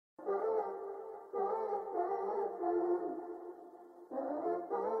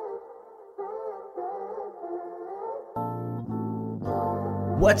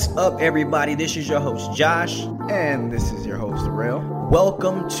What's up, everybody? This is your host, Josh. And this is your host, Rail.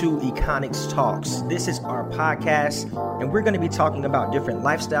 Welcome to Econics Talks. This is our podcast, and we're going to be talking about different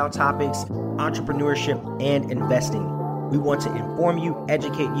lifestyle topics, entrepreneurship, and investing. We want to inform you,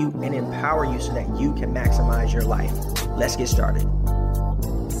 educate you, and empower you so that you can maximize your life. Let's get started.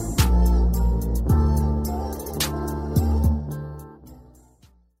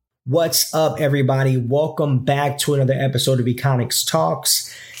 What's up, everybody? Welcome back to another episode of Econics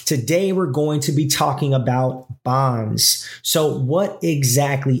Talks. Today, we're going to be talking about bonds. So what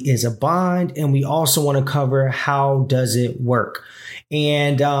exactly is a bond? And we also want to cover how does it work?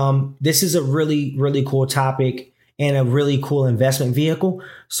 And this is a really, really cool topic and a really cool investment vehicle.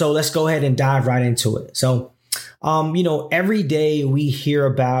 So let's go ahead and dive right into it. So every day we hear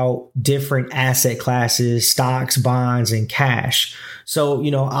about different asset classes, stocks, bonds, and cash. So,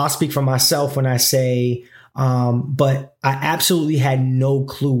 I'll speak for myself when I say, but I absolutely had no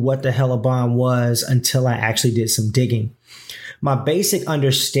clue what the hell a bond was until I actually did some digging. My basic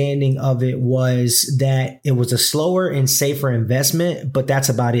understanding of it was that it was a slower and safer investment, but that's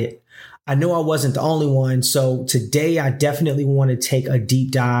about it. I know I wasn't the only one. So today I definitely want to take a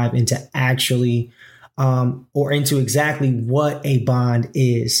deep dive into actually or into exactly what a bond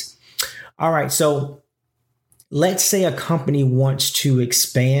is. All right. So let's say a company wants to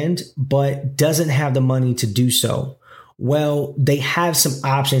expand, but doesn't have the money to do so. Well, they have some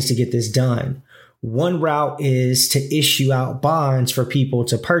options to get this done. One route is to issue out bonds for people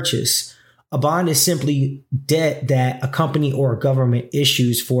to purchase. A bond is simply debt that a company or a government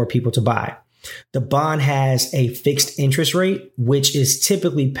issues for people to buy. The bond has a fixed interest rate, which is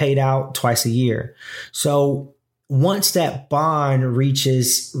typically paid out twice a year. So once that bond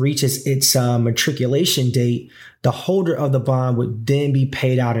reaches its matriculation date, the holder of the bond would then be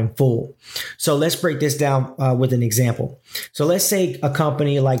paid out in full. So let's break this down with an example. So let's say a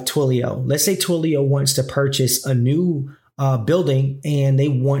company like Twilio. Let's say Twilio wants to purchase a new building and they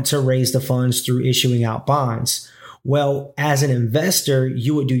want to raise the funds through issuing out bonds. Well, as an investor,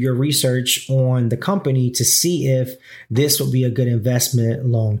 you would do your research on the company to see if this would be a good investment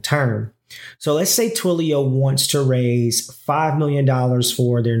long term. So let's say Twilio wants to raise $5 million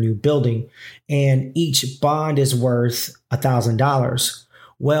for their new building, and each bond is worth $1,000.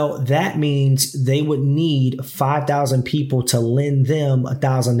 Well, that means they would need 5,000 people to lend them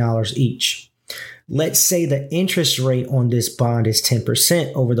 $1,000 each. Let's say the interest rate on this bond is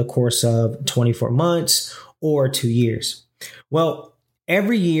 10% over the course of 24 months or 2 years. Well,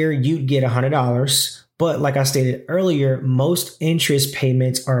 every year you'd get $100. But like I stated earlier, most interest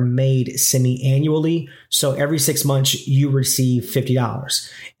payments are made semi-annually. So every 6 months you receive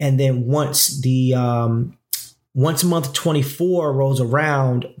 $50. And then once month 24 rolls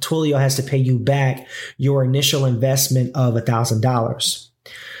around, Twilio has to pay you back your initial investment of $1,000.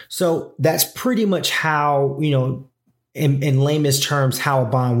 So that's pretty much how, in layman's terms, how a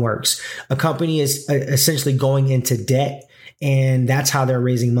bond works. A company is essentially going into debt, and that's how they're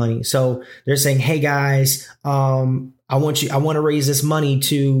raising money. So they're saying, hey guys, I want to raise this money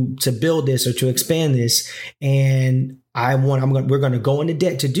to build this or to expand this. And we're going to go into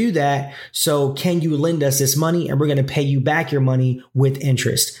debt to do that. So can you lend us this money? And we're going to pay you back your money with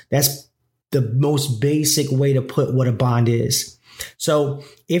interest. That's the most basic way to put what a bond is. So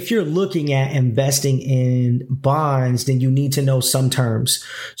if you're looking at investing in bonds, then you need to know some terms.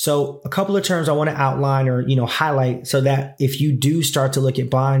 So a couple of terms I want to outline or, highlight so that if you do start to look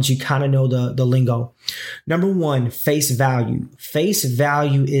at bonds, you kind of know the lingo. Number one, face value. Face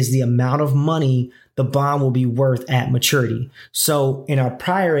value is the amount of money the bond will be worth at maturity. So in our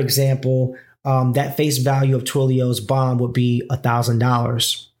prior example, that face value of Twilio's bond would be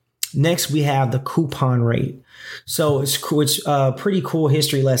 $1,000. Next, we have the coupon rate. So it's cool. It's a pretty cool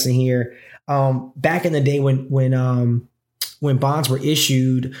history lesson here. Back in the day when bonds were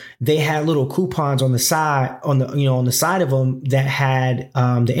issued, they had little coupons on the side on the side of them that had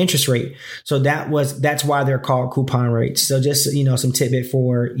the interest rate. So that's why they're called coupon rates. So just some tidbit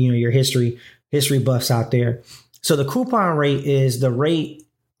for your history buffs out there. So the coupon rate is the rate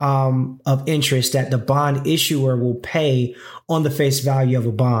of interest that the bond issuer will pay on the face value of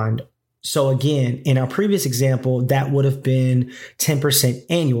a bond. So again, in our previous example, that would have been 10%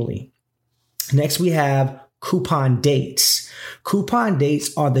 annually. Next, we have coupon dates. Coupon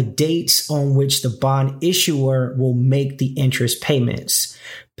dates are the dates on which the bond issuer will make the interest payments.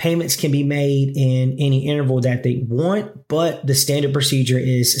 Payments can be made in any interval that they want, but the standard procedure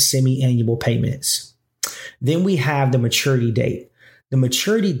is semi-annual payments. Then we have the maturity date. The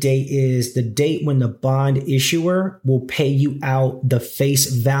maturity date is the date when the bond issuer will pay you out the face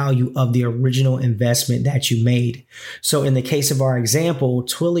value of the original investment that you made. So in the case of our example,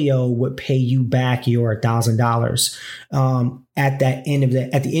 Twilio would pay you back your $1,000 at the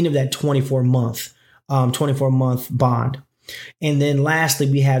end of that 24 month bond. And then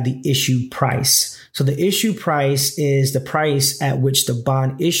lastly, we have the issue price. So the issue price is the price at which the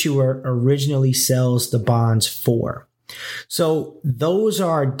bond issuer originally sells the bonds for. So those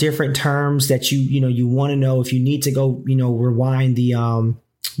are different terms that you want to know. If you need to go, rewind the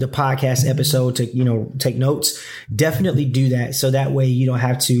podcast episode to, take notes, definitely do that. So that way you don't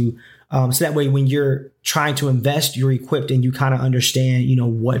have to, so that way when you're trying to invest, you're equipped and you kind of understand,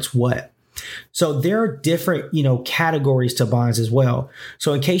 what's what. So there are different, categories to bonds as well.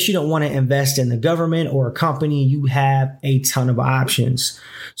 So in case you don't want to invest in the government or a company, you have a ton of options.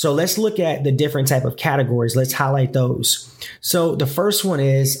 So let's look at the different type of categories. Let's highlight those. So the first one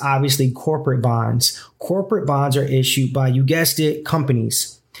is obviously corporate bonds. Corporate bonds are issued by, you guessed it,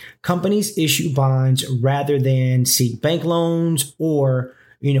 companies. Companies issue bonds rather than seek bank loans or,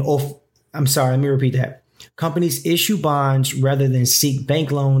 I'm sorry, let me repeat that. Companies issue bonds rather than seek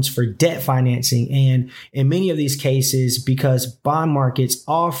bank loans for debt financing. And in many of these cases, because bond markets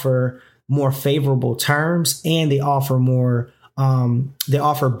offer more favorable terms and they offer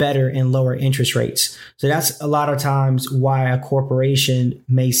better and lower interest rates. So that's a lot of times why a corporation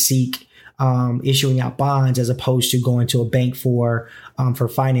may seek issuing out bonds as opposed to going to a bank for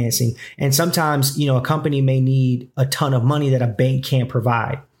financing. And sometimes, a company may need a ton of money that a bank can't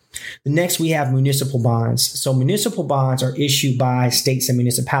provide. The next, we have municipal bonds. So municipal bonds are issued by states and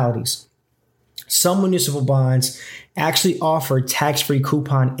municipalities. Some municipal bonds actually offer tax-free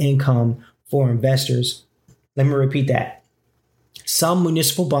coupon income for investors. Let me repeat that. Some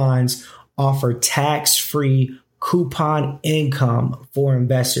municipal bonds offer tax-free coupon income for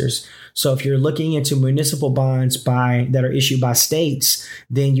investors. So if you're looking into municipal bonds that are issued by states,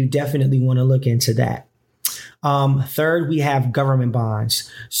 then you definitely want to look into that. Third, we have government bonds.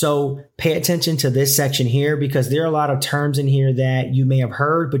 So pay attention to this section here because there are a lot of terms in here that you may have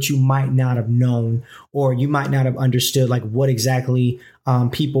heard, but you might not have known, or you might not have understood like what exactly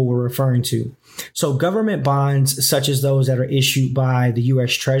people were referring to. So government bonds, such as those that are issued by the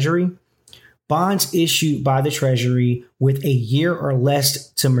U.S. Treasury, bonds issued by the Treasury with a year or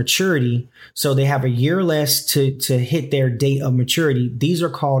less to maturity. So they have a year or less to hit their date of maturity. These are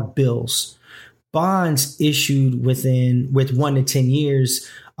called bills. Bonds issued with 1 to 10 years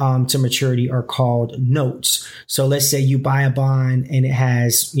to maturity are called notes. So let's say you buy a bond and it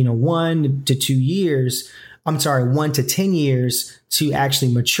has, 1 to 10 years to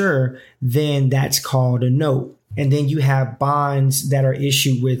actually mature, then that's called a note. And then you have bonds that are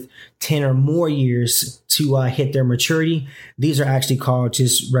issued with 10 or more years to hit their maturity. These are actually called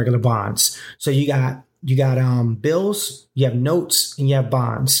just regular bonds. So you got bills, you have notes, and you have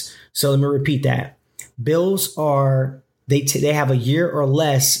bonds. So let me repeat that. Bills they have a year or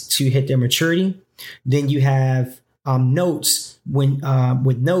less to hit their maturity. Then you have notes. With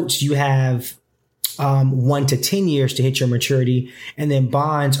notes, you have 1 to 10 years to hit your maturity. And then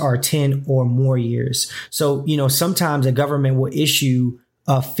bonds are 10 or more years. So, sometimes a government will issue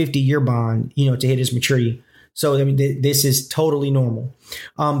a 50-year bond, to hit its maturity. So, this is totally normal.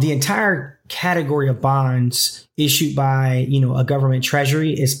 The entire category of bonds issued by, a government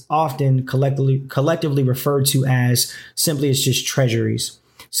treasury is often collectively referred to as just treasuries.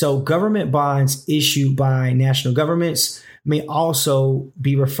 So government bonds issued by national governments may also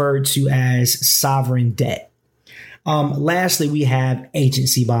be referred to as sovereign debt. Lastly, we have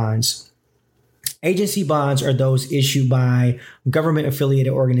agency bonds. Agency bonds are those issued by government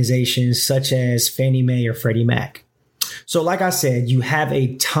affiliated organizations such as Fannie Mae or Freddie Mac. So like I said, you have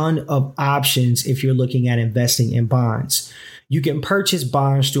a ton of options if you're looking at investing in bonds. You can purchase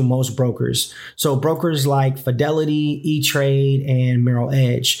bonds through most brokers. So brokers like Fidelity, E-Trade, and Merrill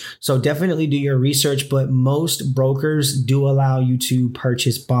Edge. So definitely do your research, but most brokers do allow you to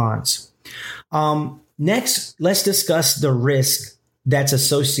purchase bonds. Next, let's discuss the risk that's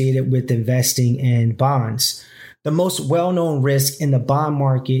associated with investing in bonds. The most well-known risk in the bond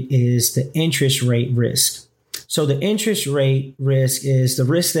market is the interest rate risk. So the interest rate risk is the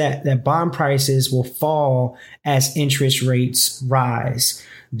risk that bond prices will fall as interest rates rise.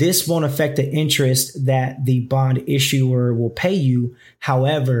 This won't affect the interest that the bond issuer will pay you.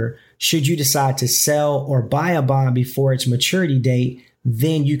 However, should you decide to sell or buy a bond before its maturity date,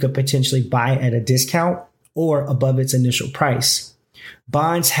 then you could potentially buy it at a discount or above its initial price.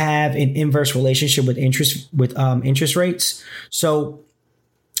 Bonds have an inverse relationship with interest rates. So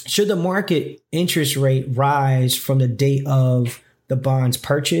should the market interest rate rise from the date of the bond's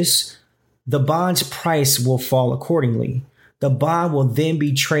purchase, the bond's price will fall accordingly. The bond will then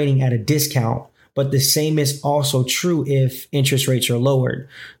be trading at a discount, but the same is also true if interest rates are lowered.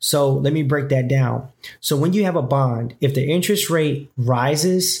 So let me break that down. So when you have a bond, if the interest rate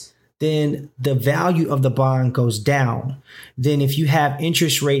rises, then the value of the bond goes down. Then if you have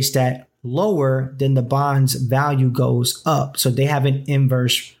interest rates that lower, then the bond's value goes up. So they have an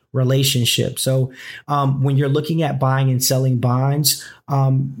inverse relationship. So when you're looking at buying and selling bonds,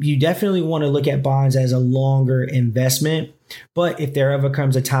 you definitely want to look at bonds as a longer investment. But if there ever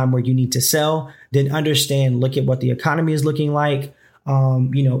comes a time where you need to sell, then understand, look at what the economy is looking like.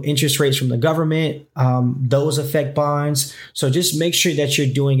 Interest rates from the government, those affect bonds. So just make sure that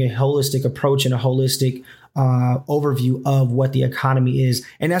you're doing a holistic approach and a holistic overview of what the economy is.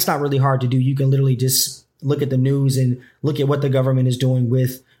 And that's not really hard to do. You can literally just look at the news and look at what the government is doing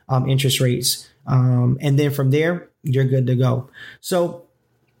with interest rates. And then from there, you're good to go. So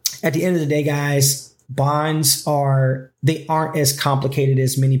at the end of the day, guys, bonds aren't as complicated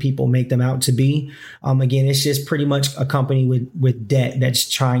as many people make them out to be. Again, it's just pretty much a company with debt that's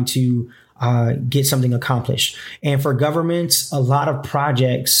trying to get something accomplished. And for governments, a lot of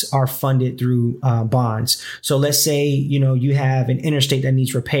projects are funded through bonds. So let's say, you have an interstate that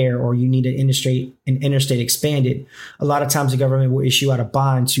needs repair, or you need an interstate expanded. A lot of times the government will issue out a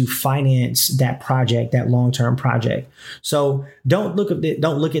bond to finance that project, that long-term project. So don't look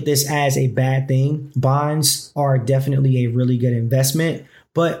at this as a bad thing. Bonds are definitely a really good investment,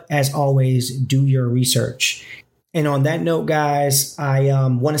 but as always, do your research. And on that note, guys, I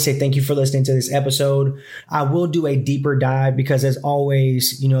want to say thank you for listening to this episode. I will do a deeper dive because, as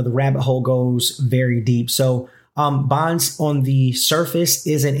always, the rabbit hole goes very deep. So bonds on the surface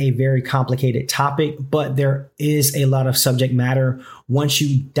isn't a very complicated topic, but there is a lot of subject matter once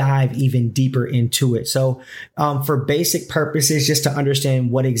you dive even deeper into it. So for basic purposes, just to understand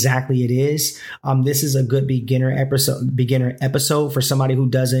what exactly it is, this is a good beginner episode for somebody who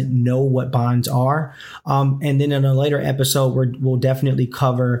doesn't know what bonds are. And then in a later episode, we'll definitely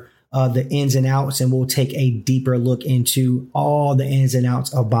cover the ins and outs, and we'll take a deeper look into all the ins and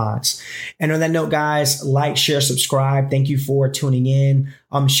outs of bonds. And on that note, guys, like, share, subscribe. Thank you for tuning in.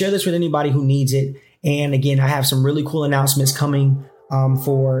 Share this with anybody who needs it. And again, I have some really cool announcements coming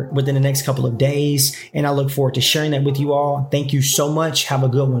for within the next couple of days, and I look forward to sharing that with you all. Thank you so much. Have a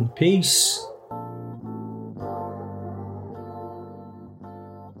good one. Peace.